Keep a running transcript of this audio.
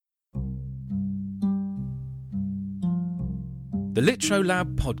The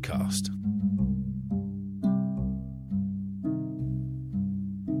LitroLab podcast.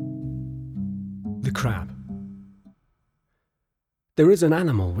 The crab. There is an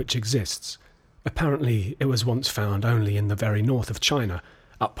animal which exists. Apparently it was once found only in the very north of China,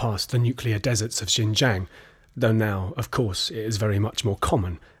 up past the nuclear deserts of Xinjiang, though now, of course, it is very much more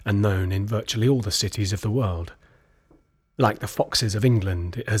common and known in virtually all the cities of the world. Like the foxes of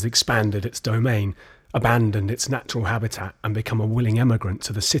England, it has expanded its domain, abandoned its natural habitat and become a willing emigrant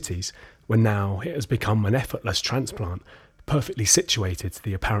to the cities, where now it has become an effortless transplant, perfectly situated to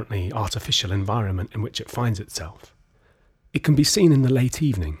the apparently artificial environment in which it finds itself. It can be seen in the late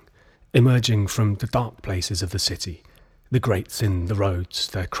evening, emerging from the dark places of the city, the grates in the roads,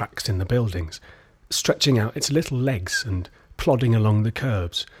 the cracks in the buildings, stretching out its little legs and plodding along the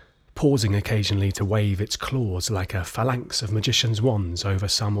curbs, pausing occasionally to wave its claws like a phalanx of magician's wands over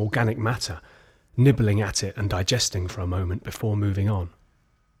some organic matter, nibbling at it and digesting for a moment before moving on.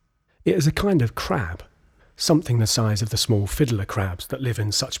 It is a kind of crab, something the size of the small fiddler crabs that live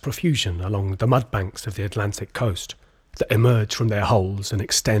in such profusion along the mud banks of the Atlantic coast, that emerge from their holes and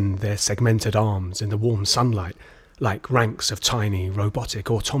extend their segmented arms in the warm sunlight like ranks of tiny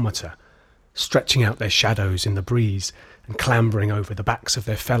robotic automata, stretching out their shadows in the breeze and clambering over the backs of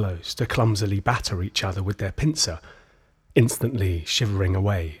their fellows to clumsily batter each other with their pincer, instantly shivering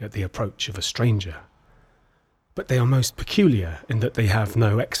away at the approach of a stranger. But they are most peculiar in that they have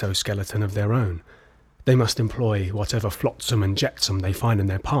no exoskeleton of their own. They must employ whatever flotsam and jetsam they find in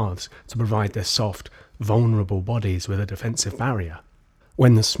their paths to provide their soft, vulnerable bodies with a defensive barrier.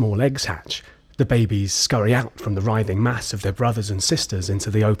 When the small eggs hatch, the babies scurry out from the writhing mass of their brothers and sisters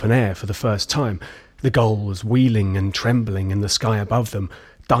into the open air for the first time, the gulls wheeling and trembling in the sky above them,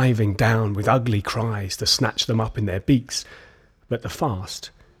 diving down with ugly cries to snatch them up in their beaks. But the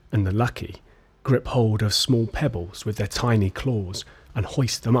fast and the lucky grip hold of small pebbles with their tiny claws and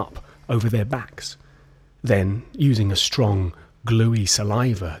hoist them up over their backs. Then, using a strong, gluey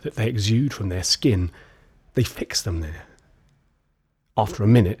saliva that they exude from their skin, they fix them there. After a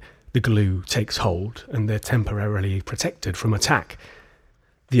minute, the glue takes hold and they're temporarily protected from attack.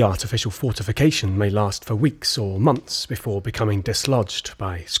 The artificial fortification may last for weeks or months before becoming dislodged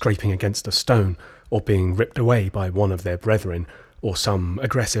by scraping against a stone or being ripped away by one of their brethren or some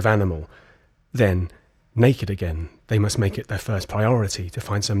aggressive animal. Then, naked again, they must make it their first priority to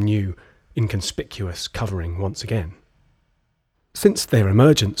find some new, inconspicuous covering once again. Since their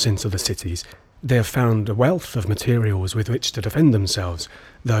emergence into the cities, they have found a wealth of materials with which to defend themselves,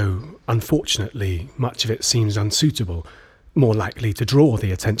 though, unfortunately, much of it seems unsuitable, more likely to draw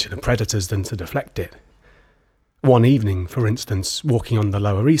the attention of predators than to deflect it. One evening, for instance, walking on the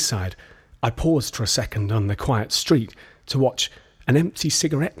Lower East Side, I paused for a second on the quiet street to watch an empty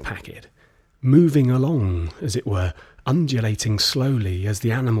cigarette packet, moving along, as it were, undulating slowly as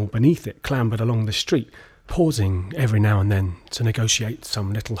the animal beneath it clambered along the street, pausing every now and then to negotiate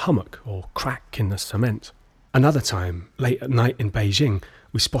some little hummock or crack in the cement. Another time, late at night in Beijing,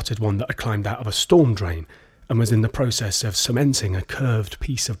 we spotted one that had climbed out of a storm drain and was in the process of cementing a curved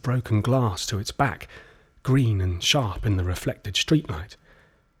piece of broken glass to its back, green and sharp in the reflected streetlight.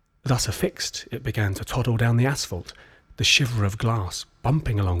 Thus affixed, it began to toddle down the asphalt, the shiver of glass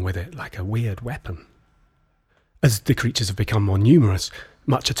bumping along with it like a weird weapon. As the creatures have become more numerous,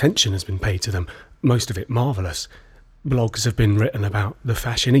 much attention has been paid to them, most of it marvellous. Blogs have been written about the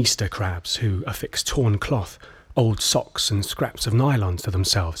fashionista crabs who affix torn cloth, old socks and scraps of nylon to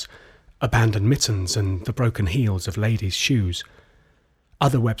themselves, abandoned mittens and the broken heels of ladies' shoes.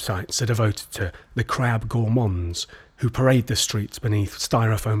 Other websites are devoted to the crab gourmands who parade the streets beneath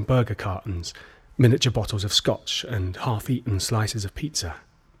styrofoam burger cartons, miniature bottles of scotch and half-eaten slices of pizza.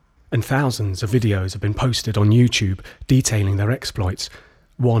 And thousands of videos have been posted on YouTube detailing their exploits,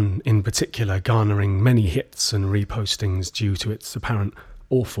 one in particular garnering many hits and repostings due to its apparent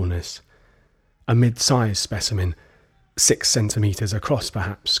awfulness. A mid-sized specimen, 6 centimetres across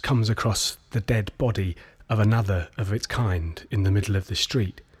perhaps, comes across the dead body of another of its kind in the middle of the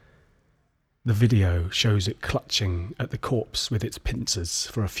street. The video shows it clutching at the corpse with its pincers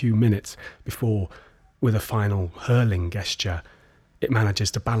for a few minutes before, with a final hurling gesture, it manages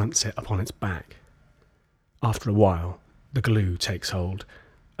to balance it upon its back. After a while, the glue takes hold,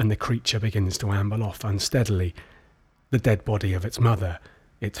 and the creature begins to amble off unsteadily, the dead body of its mother,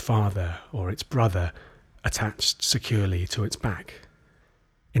 its father, or its brother attached securely to its back,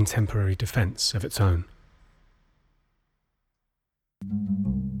 in temporary defence of its own.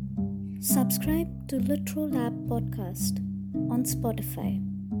 Subscribe to LitroLab podcast on Spotify.